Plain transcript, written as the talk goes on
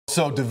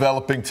So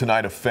developing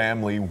tonight, a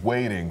family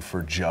waiting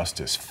for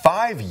justice.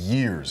 5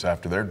 years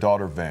after their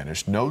daughter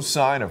vanished, no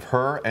sign of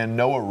her and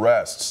no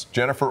arrests.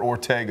 Jennifer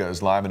Ortega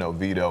is live in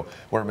Oviedo,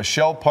 where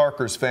Michelle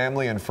Parker's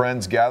family and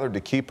friends gathered to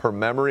keep her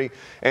memory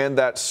and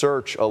that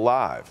search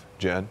alive.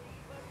 Jen?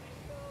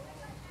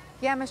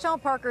 Yeah, Michelle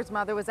Parker's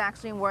mother was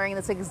actually wearing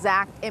this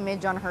exact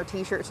image on her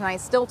t-shirt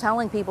tonight, still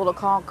telling people to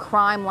call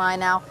Crime Line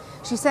now.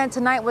 She said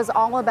tonight was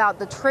all about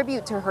the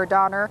tribute to her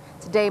daughter,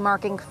 today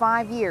marking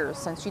 5 years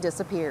since she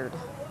disappeared.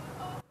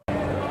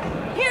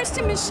 Here's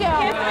to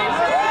Michelle.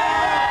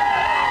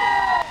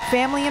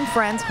 Family and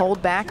friends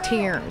hold back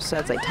tears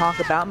as they talk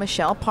about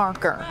Michelle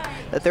Parker.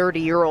 The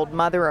 30-year-old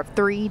mother of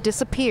 3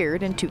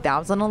 disappeared in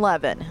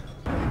 2011.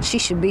 She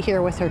should be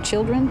here with her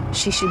children.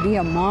 She should be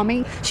a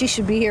mommy. She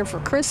should be here for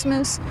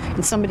Christmas,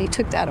 and somebody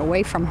took that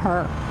away from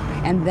her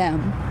and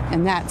them,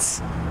 and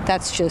that's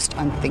just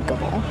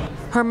unthinkable.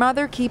 Her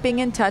mother keeping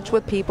in touch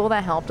with people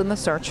that helped in the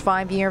search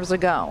 5 years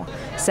ago,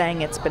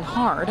 saying it's been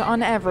hard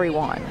on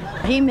everyone.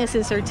 He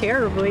misses her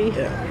terribly.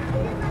 Yeah.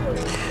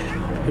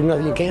 There's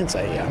nothing you can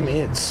say. I mean,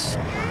 it's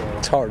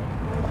hard.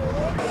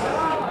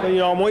 You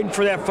know, I'm waiting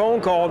for that phone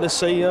call to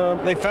say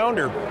they found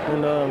her,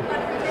 and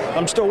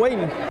I'm still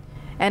waiting.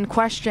 And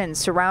questions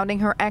surrounding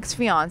her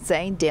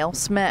ex-fiance, Dale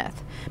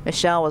Smith.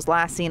 Michelle was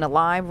last seen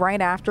alive right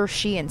after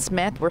she and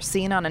Smith were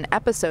seen on an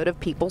episode of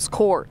People's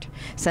Court.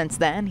 Since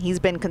then, he's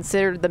been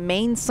considered the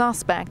main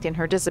suspect in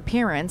her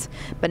disappearance,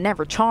 but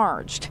never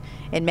charged.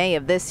 In May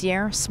of this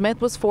year,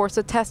 Smith was forced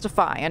to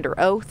testify under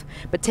oath,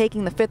 but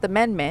taking the Fifth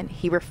Amendment,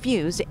 he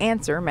refused to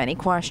answer many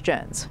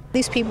questions.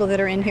 These people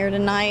that are in here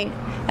tonight,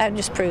 that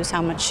just proves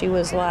how much she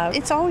was loved.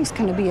 It's always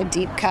going to be a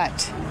deep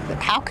cut. But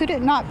how could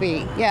it not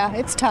be? Yeah,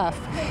 it's tough.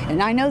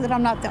 And I know that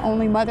I'm not the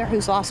only mother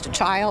who's lost a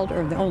child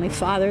or the only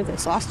father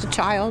that's lost a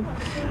child,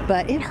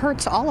 but it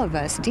hurts all of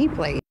us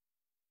deeply.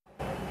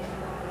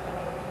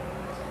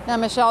 Now,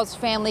 Michelle's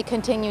family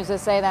continues to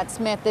say that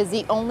Smith is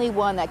the only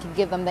one that can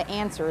give them the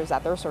answers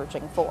that they're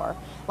searching for.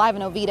 Live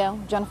in Oviedo,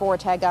 Jennifer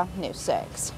Ortega, News 6.